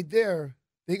point right there,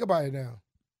 think about it now.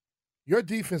 Your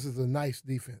defense is a nice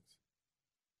defense.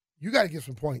 You got to get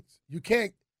some points. You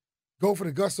can't go for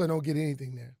the gusto and don't get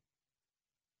anything there.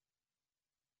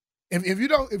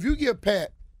 If you give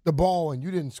Pat the ball and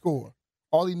you didn't score,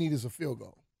 all he needs is a field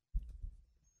goal.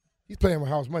 He's playing with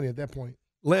house money at that point.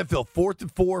 Landfill, 4th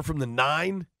and 4 from the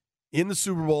 9 in the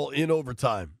Super Bowl in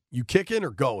overtime. You kicking or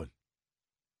going?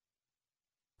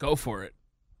 Go for it.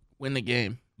 Win the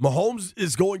game. Mahomes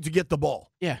is going to get the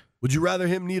ball. Yeah. Would you rather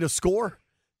him need a score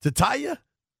to tie you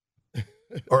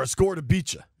or a score to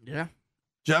beat you? Yeah.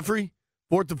 Jeffrey,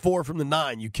 4th and 4 from the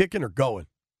 9. You kicking or going?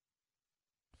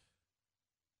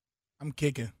 I'm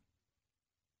kicking.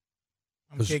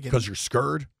 Because you're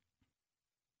scared?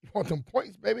 You want them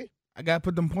points, baby? I got to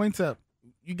put them points up.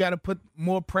 You got to put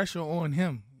more pressure on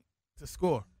him to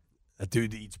score. That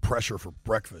dude eats pressure for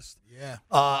breakfast. Yeah.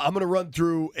 I'm going to run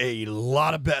through a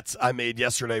lot of bets I made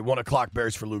yesterday. 1 o'clock,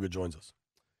 Bears for Luga joins us.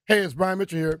 Hey, it's Brian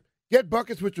Mitchell here. Get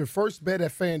buckets with your first bet on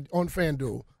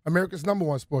FanDuel, America's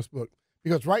 #1 sportsbook.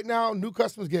 Because right now, new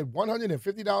customers get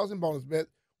 $150 in bonus bet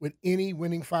with any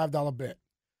winning $5 bet.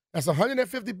 That's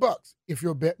 $150 if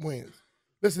your bet wins.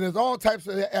 Listen, there's all types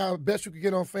of bets you can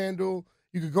get on FanDuel.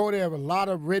 You could go there and have a lot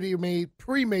of ready-made,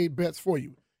 pre-made bets for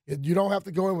you. You don't have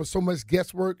to go in with so much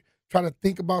guesswork, try to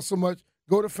think about so much.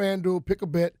 Go to FanDuel, pick a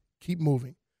bet, keep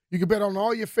moving. You can bet on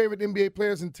all your favorite NBA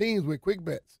players and teams with quick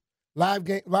bets,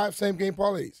 live same-game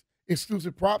parlays,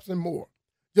 exclusive props, and more.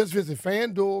 Just visit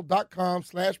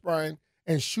FanDuel.com/Brian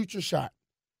and shoot your shot.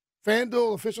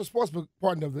 FanDuel, official sportsbook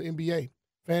partner of the NBA.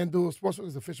 FanDuel Sportsbook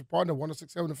is the official partner of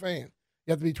 106.7 The Fan.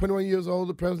 You have to be 21 years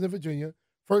old, present in Virginia.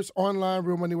 First online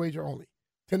real money wager only.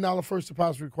 $10 first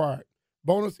deposit required.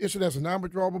 Bonus issued as a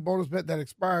non-withdrawable bonus bet that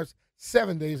expires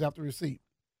 7 days after receipt.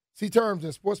 See terms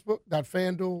at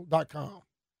sportsbook.fanduel.com.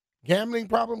 Gambling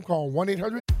problem? Call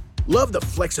 1-800. Love the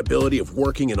flexibility of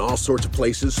working in all sorts of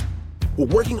places? Well,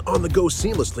 working on the go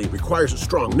seamlessly requires a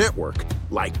strong network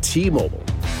like T-Mobile.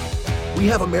 We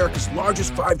have America's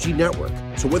largest 5G network,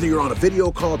 so whether you're on a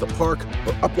video call at the park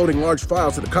or uploading large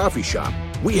files at the coffee shop,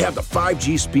 we have the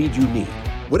 5G speed you need.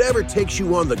 Whatever takes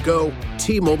you on the go,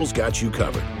 T-Mobile's got you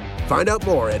covered. Find out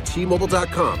more at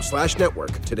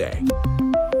T-Mobile.com/network today.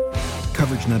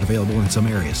 Coverage not available in some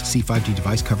areas. See 5G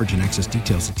device coverage and access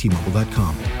details at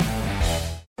T-Mobile.com.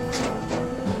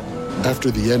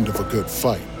 After the end of a good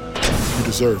fight, you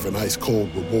deserve an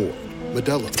ice-cold reward.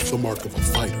 Modelo is the mark of a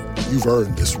fighter. You've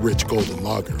earned this rich golden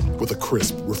lager with a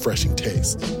crisp, refreshing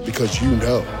taste. Because you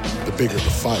know, the bigger the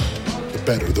fight, the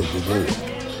better the reward.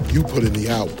 You put in the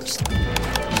hours,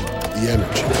 the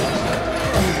energy,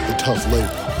 the tough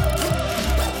labor.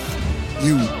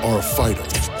 You are a fighter,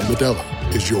 and Modelo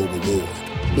is your reward.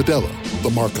 Modelo,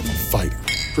 the mark of a fighter.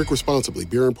 Drink responsibly.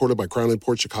 Beer imported by Crown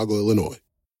Imports, Chicago, Illinois.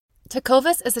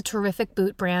 Tecovas is a terrific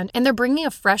boot brand, and they're bringing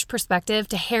a fresh perspective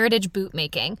to heritage boot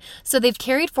making. So they've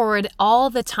carried forward all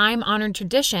the time-honored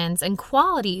traditions and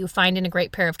quality you find in a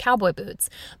great pair of cowboy boots,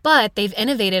 but they've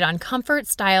innovated on comfort,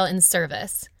 style, and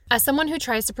service. As someone who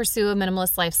tries to pursue a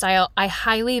minimalist lifestyle, I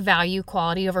highly value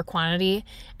quality over quantity,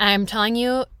 and I'm telling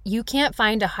you, you can't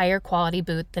find a higher quality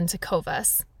boot than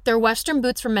Tecovas. Their Western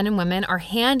boots for men and women are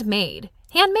handmade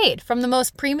from the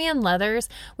most premium leathers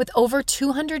with over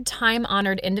 200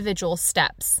 time-honored individual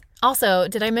steps. Also,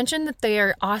 did I mention that they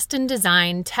are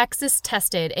Austin-designed,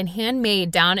 Texas-tested, and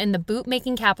handmade down in the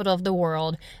boot-making capital of the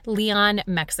world, Leon,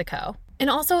 Mexico. And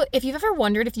also, if you've ever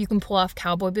wondered if you can pull off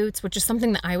cowboy boots, which is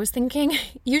something that I was thinking,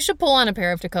 you should pull on a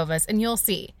pair of Tecovas and you'll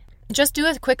see. Just do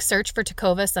a quick search for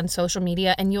Tecovas on social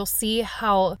media and you'll see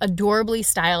how adorably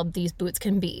styled these boots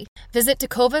can be. Visit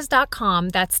tecovas.com,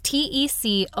 that's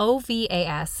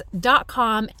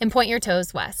TECOVAS.com, and point your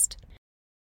toes west.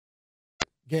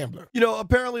 Gambler. You know,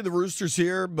 apparently the Rooster's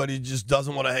here, but he just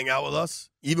doesn't want to hang out with us,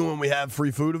 even when we have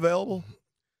free food available.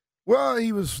 Well,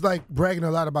 he was like bragging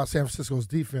a lot about San Francisco's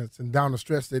defense, and down the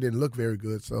stretch they didn't look very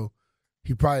good, so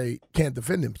he probably can't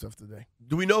defend himself today.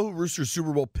 Do we know who Rooster's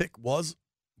Super Bowl pick was?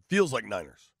 Feels like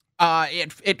Niners.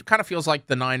 It kind of feels like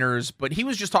the Niners, but he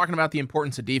was just talking about the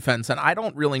importance of defense, and I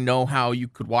don't really know how you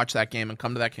could watch that game and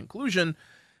come to that conclusion,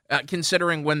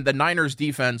 considering when the Niners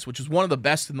defense, which is one of the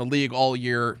best in the league all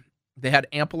year, they had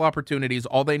ample opportunities.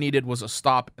 All they needed was a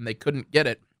stop, and they couldn't get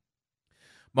it.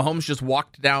 Mahomes just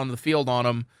walked down the field on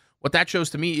them. What that shows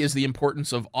to me is the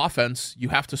importance of offense. You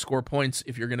have to score points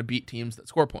if you're going to beat teams that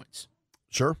score points.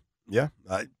 Sure. Yeah.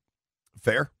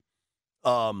 Fair.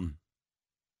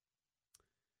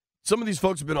 Some of these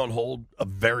folks have been on hold a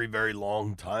very, very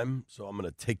long time, so I'm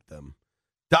going to take them.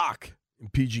 Doc in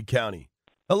PG County.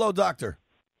 Hello, doctor.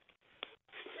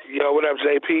 Yo, what up,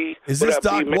 JP? Is what this up,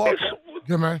 Doc Walker?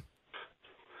 Good, man.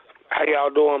 How y'all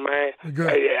doing, man? Good.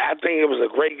 Hey, I think it was a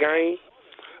great game,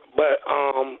 but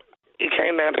it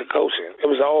came down to coaching. It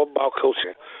was all about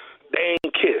coaching. They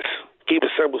ain't kiss. Keep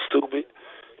it simple, stupid.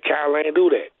 Kyle ain't do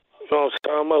that. You know what I'm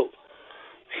talking about?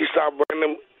 He started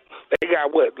bringing them. They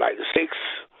got what, like six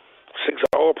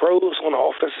All Pros on the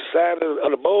offensive side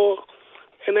of the ball,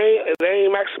 and they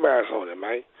ain't maximized on it,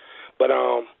 man. But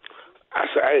I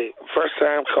said, hey, first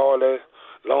time caller,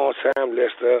 long time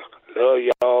listener, love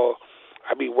y'all.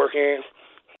 I be working.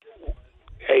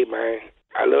 Hey, man,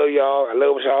 I love y'all. I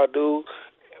love what y'all do.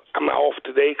 I'm off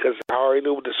today because I already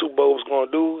knew what the Super Bowl was going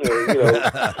to do. And, you know,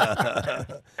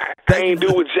 I ain't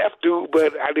do what Jeff do,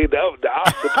 but I did the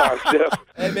opposite part, Jeff.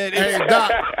 Hey, man,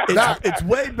 Doc, it's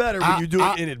way better when you do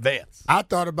it in advance. I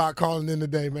thought about calling in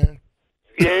today, man.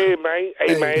 Yeah, man.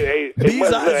 Hey, man. Hey, these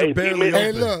eyes are barely open.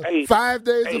 Hey, look, 5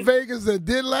 days of Vegas that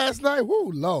did last night.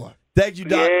 Woo, Lord. Thank you,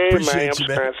 Doc. Yeah, Appreciate you,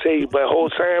 man. I'm man. trying to tell you, but whole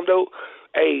time, though,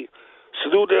 hey,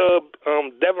 salute to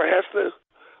Devin Hester.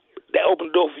 That opened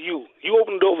the door for you. You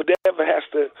opened the door for Devin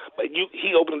Hester, but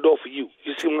he opened the door for you.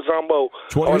 You see what I'm talking about?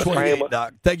 2028,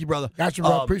 Doc. Thank you, brother. Got you,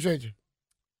 bro. Appreciate you.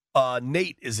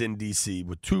 Nate is in D.C.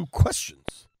 with 2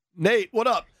 questions. Nate, what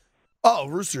up? Oh,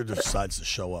 Rooster decides to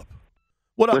show up.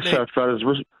 What up, Nate? What's up, fellas?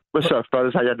 What's up,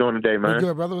 fellas? How y'all doing today, man?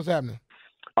 Good, brother. What's happening?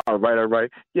 All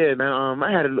right. Yeah, man. I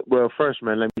had first,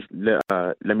 man. Let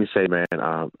me say, man.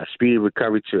 A speedy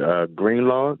recovery to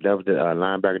Greenlaw. That was the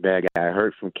linebacker that got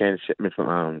hurt from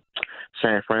from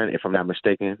San Fran, if I'm not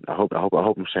mistaken. I hope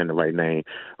I'm saying the right name.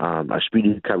 A speedy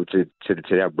recovery to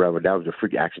that brother. That was a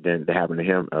freak accident that happened to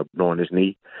him, blowing his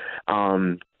knee.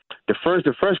 The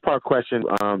first part question,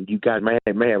 you guys may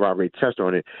have already touched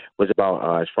on it, was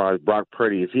about as far as Brock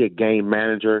Purdy. Is he a game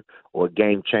manager or a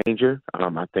game changer?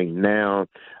 I think now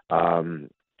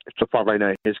so far right now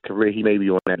in his career, he may be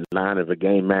on that line of a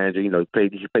game manager. He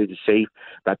plays it safe.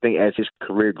 But I think as his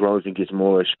career grows and gets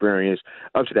more experience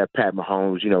up to that Pat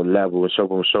Mahomes, level and so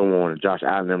on, and Josh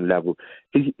Allen level,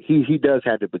 he does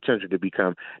have the potential to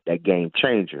become that game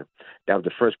changer. That was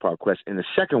the first part of the question. And the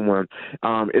second one,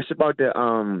 it's about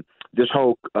the this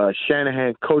whole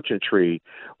Shanahan coaching tree,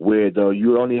 where though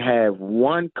you only have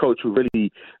one coach who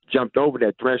really jumped over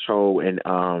that threshold, and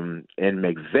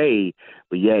McVay,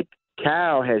 but yet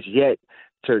Cal has yet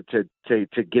to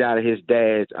get out of his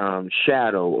dad's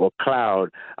shadow or cloud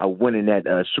of winning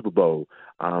that Super Bowl.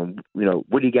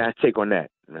 What do you guys take on that,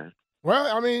 man?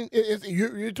 Well, I mean,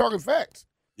 you're talking facts.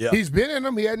 Yeah. He's been in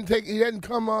them. He hadn't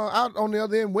come out on the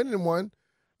other end winning one.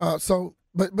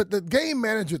 But the game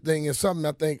manager thing is something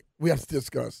I think we have to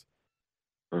discuss.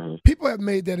 Mm-hmm. People have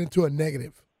made that into a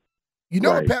negative. You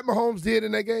know Right. what Pat Mahomes did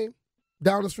in that game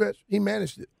down the stretch? He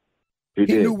managed it. He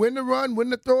did. knew when to run, when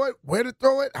to throw it, where to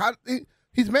throw it.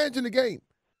 He's managing the game.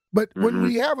 But when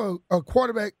we have a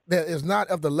quarterback that is not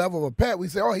of the level of Pat, we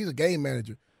say, oh, he's a game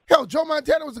manager. Hell, Joe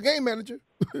Montana was a game manager.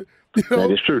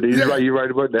 That is true. You're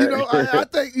right about that. I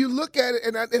think you look at it,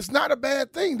 and it's not a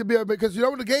bad thing to be able, because you know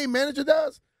what the game manager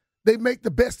does? They make the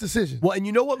best decision. Well, and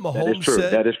you know what Mahomes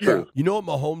said? That is true. You know what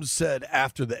Mahomes said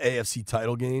after the AFC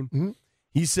title game?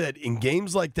 He said, in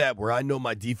games like that where I know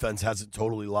my defense hasn't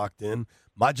totally locked in,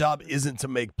 my job isn't to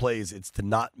make plays, it's to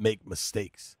not make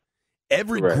mistakes.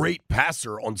 Every great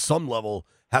passer on some level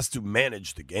has to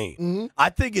manage the game. I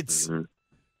think it's,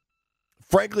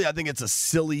 frankly, I think it's a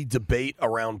silly debate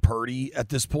around Purdy at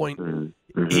this point.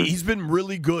 He's been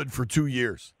really good for 2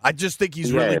 years. I just think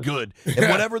he's really good. And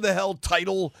whatever the hell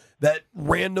title that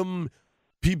random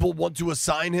people want to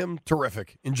assign him,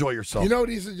 terrific. Enjoy yourself. You know,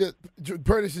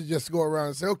 Purdy should just go around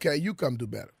and say, okay, you come do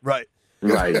better. Right.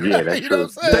 Right, yeah, that's You true. know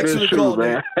what I'm saying? Thanks for the call,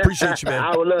 man. Appreciate you, man.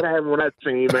 I would love to have him on that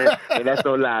team, man. And that's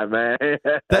no lie, man.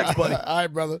 Thanks, buddy. All right,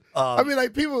 brother. I mean,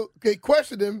 like, people they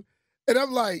question him, and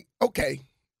I'm like, okay,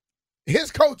 his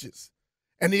coaches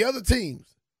and the other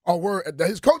teams are worried.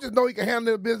 His coaches know he can handle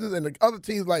their business, and the other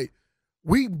teams like,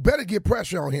 we better get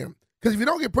pressure on him, because if you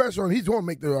don't get pressure on him, he's going to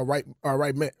make the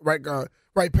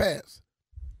right pass.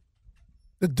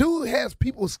 The dude has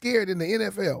people scared in the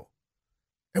NFL,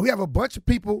 and we have a bunch of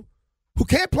people who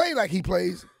can't play like he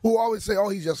plays, who always say, oh,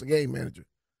 he's just a game manager.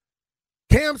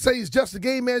 Cam says he's just a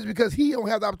game manager because he don't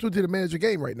have the opportunity to manage a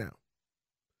game right now.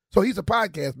 So he's a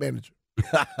podcast manager.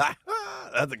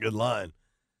 That's a good line.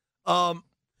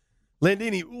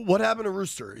 Landini, what happened to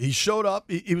Rooster? He showed up.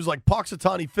 He was like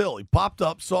Punxsutawney Phil. He popped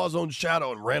up, saw his own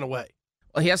shadow, and ran away.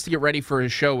 Well, he has to get ready for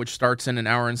his show, which starts in an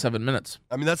hour and 7 minutes.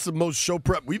 I mean, that's the most show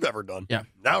prep we've ever done. Yeah.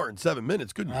 An hour and 7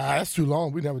 minutes. Goodness. That's too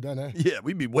long. We've never done that. Yeah,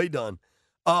 we'd be way done.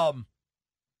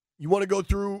 You want to go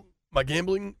through my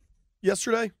gambling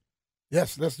yesterday?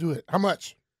 Yes, let's do it. How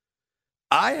much?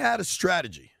 I had a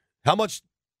strategy. How much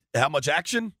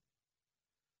action?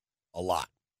 A lot.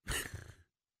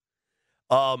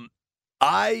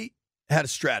 I had a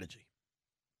strategy.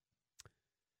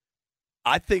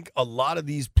 I think a lot of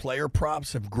these player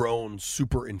props have grown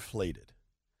super inflated.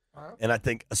 And I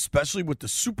think especially with the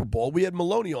Super Bowl, we had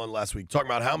Maloney on last week talking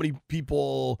about how many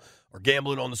people are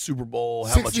gambling on the Super Bowl,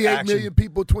 how much 68 action. million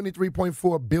people,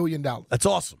 $23.4 billion. That's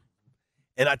awesome.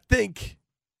 And I think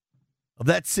of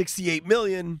that 68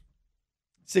 million,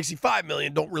 65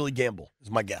 million don't really gamble, is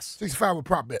my guess. 65 with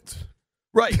prop bets.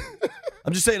 Right.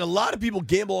 I'm just saying a lot of people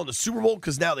gamble on the Super Bowl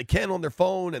because now they can on their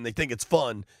phone and they think it's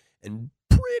fun. And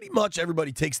pretty much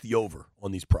everybody takes the over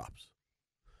on these props.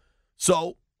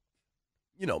 So,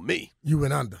 you know me. You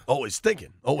went under. Always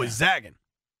thinking, always zagging.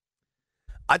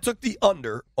 I took the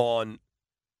under on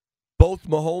both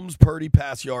Mahomes, Purdy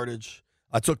pass yardage.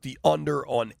 I took the under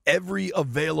on every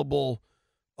available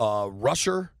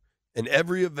rusher and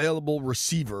every available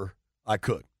receiver I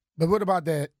could. But what about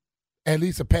that? At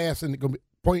least a pass and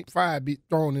 0.5 be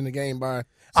thrown in the game by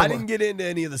I didn't get into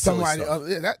any of the silly stuff.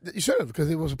 You should have,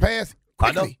 because it was a pass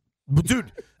quickly. I know. But,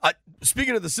 dude,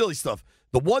 speaking of the silly stuff,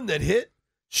 the one that hit,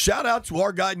 shout out to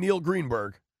our guy Neil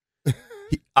Greenberg.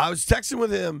 I was texting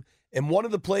with him, and one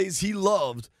of the plays he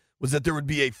loved was that there would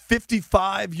be a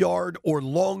 55-yard or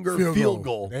longer field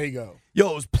goal. There you go.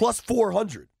 Yo, it was plus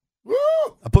 400. Woo!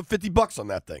 I put $50 on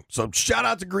that thing. So shout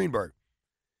out to Greenberg.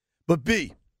 But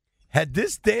B, had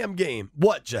this damn game,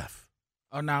 what, Jeff?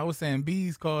 Oh, no, I was saying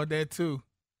B's called that too.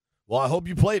 Well, I hope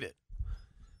you played it.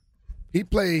 He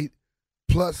played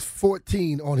plus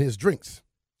 14 on his drinks.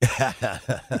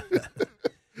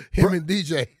 Him and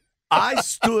DJ. I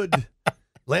stood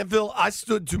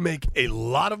to make a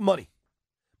lot of money.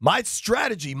 My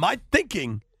strategy, my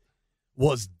thinking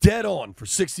was dead on for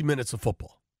 60 minutes of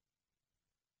football.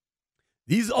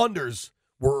 These unders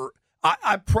were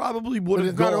I probably would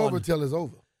have gone. But it's not over till it's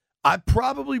over. I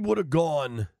probably would have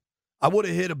gone. I would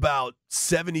have hit about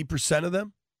 70% of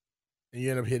them. And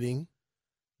you end up hitting?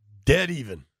 Dead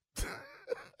even.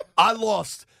 I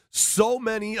lost so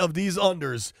many of these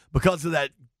unders because of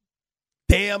that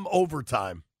damn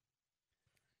overtime.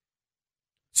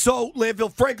 So,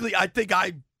 Landfill, frankly, I think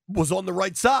I was on the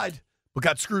right side, but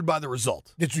got screwed by the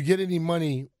result. Did you get any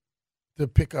money to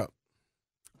pick up?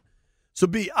 So,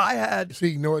 B, I had... So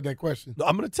you ignored that question. No,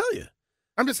 I'm going to tell you.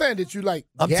 I'm just saying, did you,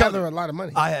 gather a lot of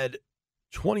money? I had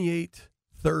 28,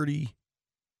 30,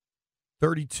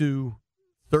 32,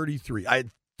 33. I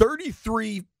had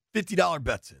 33 $50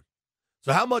 bets in.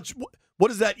 So how much, what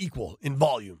does that equal in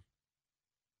volume?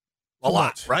 A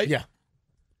lot, right? Yeah.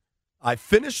 I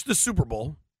finished the Super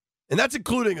Bowl, and that's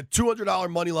including a $200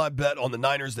 money line bet on the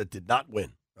Niners that did not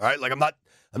win. All right? Like, I'm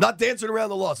not dancing around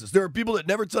the losses. There are people that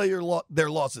never tell you their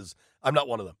losses. I'm not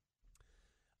one of them.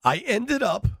 I ended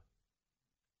up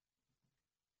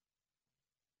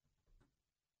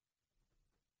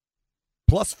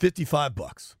plus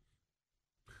 $55.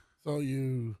 So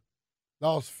you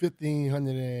lost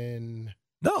 1,500 and...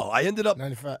 No, I ended up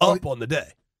 95. up on the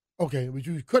day. Okay, but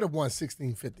you could have won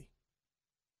 1,650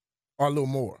 or a little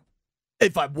more.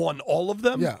 If I won all of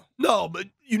them? Yeah. No, but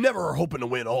you never are hoping to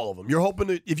win all of them. You're hoping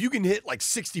to, if you can hit like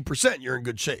 60%, you're in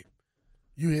good shape.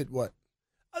 You hit what?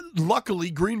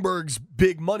 Luckily, Greenberg's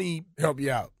big money help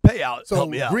you out. Payout So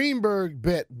helped me out. Greenberg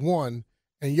bet won,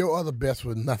 and your other bets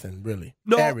were nothing, really.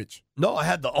 No, average. No, I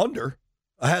had the under.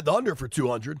 I had the under for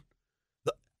 200.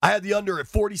 I had the under at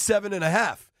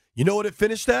 47.5. You know what it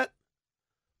finished at?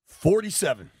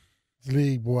 47.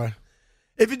 League, boy.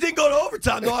 If it didn't go to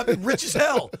overtime, though, I'd be rich as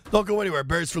hell. Don't go anywhere.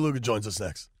 Barry's for Luca joins us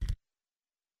next.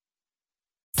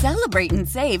 Celebrate and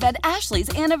save at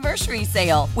Ashley's Anniversary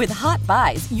Sale. With Hot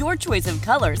Buys, your choice of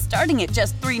colors starting at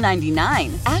just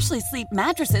 $3.99. Ashley Sleep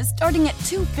mattresses starting at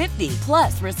 $2.50.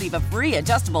 Plus, receive a free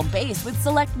adjustable base with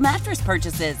select mattress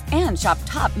purchases. And shop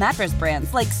top mattress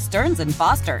brands like Stearns &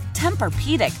 Foster,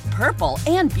 Tempur-Pedic, Purple,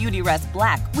 and Beautyrest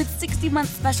Black with 60-month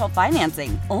special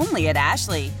financing. Only at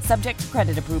Ashley. Subject to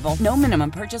credit approval. No minimum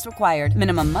purchase required.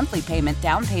 Minimum monthly payment,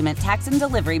 down payment, tax, and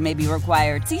delivery may be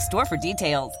required. See store for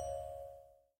details.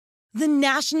 The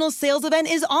national sales event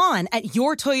is on at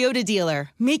your Toyota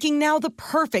dealer, making now the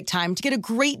perfect time to get a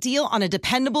great deal on a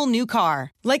dependable new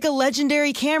car. Like a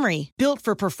legendary Camry, built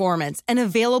for performance and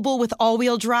available with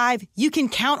all-wheel drive, you can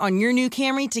count on your new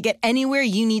Camry to get anywhere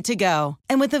you need to go.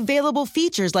 And with available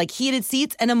features like heated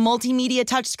seats and a multimedia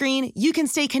touchscreen, you can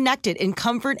stay connected in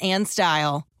comfort and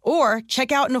style. Or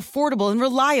check out an affordable and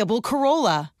reliable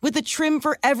Corolla with a trim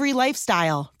for every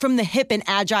lifestyle. From the hip and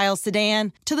agile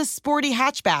sedan to the sporty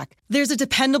hatchback, there's a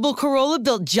dependable Corolla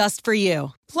built just for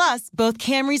you. Plus, both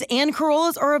Camrys and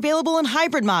Corollas are available in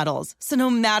hybrid models, so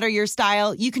no matter your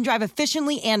style, you can drive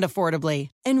efficiently and affordably.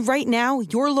 And right now,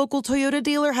 your local Toyota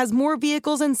dealer has more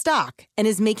vehicles in stock and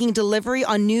is making delivery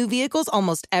on new vehicles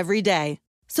almost every day.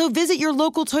 So visit your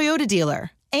local Toyota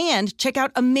dealer. And check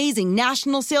out amazing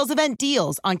national sales event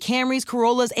deals on Camrys,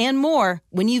 Corollas, and more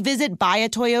when you visit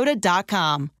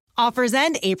buyatoyota.com. Offers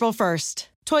end April 1st.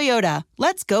 Toyota,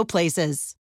 let's go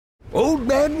places. Old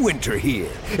Man Winter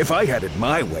here. If I had it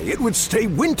my way, it would stay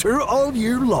winter all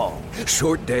year long.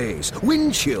 Short days,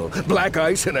 wind chill, black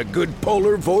ice, and a good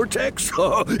polar vortex.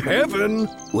 Oh, heaven.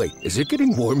 Wait, is it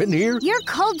getting warm in here? Your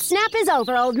cold snap is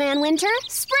over, Old Man Winter.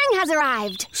 Spring has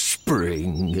arrived.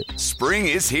 Spring. Spring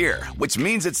is here, which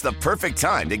means it's the perfect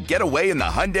time to get away in the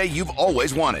Hyundai you've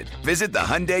always wanted. Visit the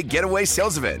Hyundai Getaway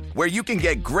Sales Event, where you can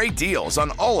get great deals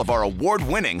on all of our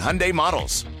award-winning Hyundai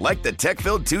models, like the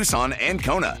tech-filled Tucson and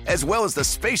Kona, as well as the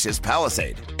spacious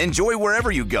Palisade. Enjoy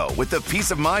wherever you go with the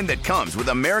peace of mind that comes with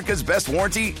America's best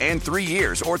warranty and 3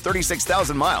 years or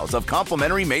 36,000 miles of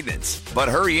complimentary maintenance. But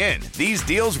hurry in, these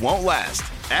deals won't last.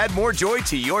 Add more joy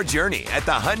to your journey at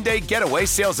the Hyundai Getaway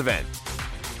Sales Event.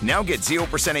 Now get 0%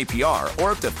 APR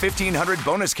or up to $1,500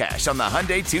 bonus cash on the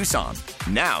Hyundai Tucson.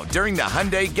 Now, during the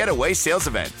Hyundai Getaway Sales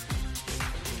Event.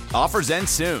 Offers end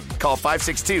soon. Call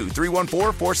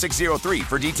 562-314-4603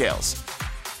 for details.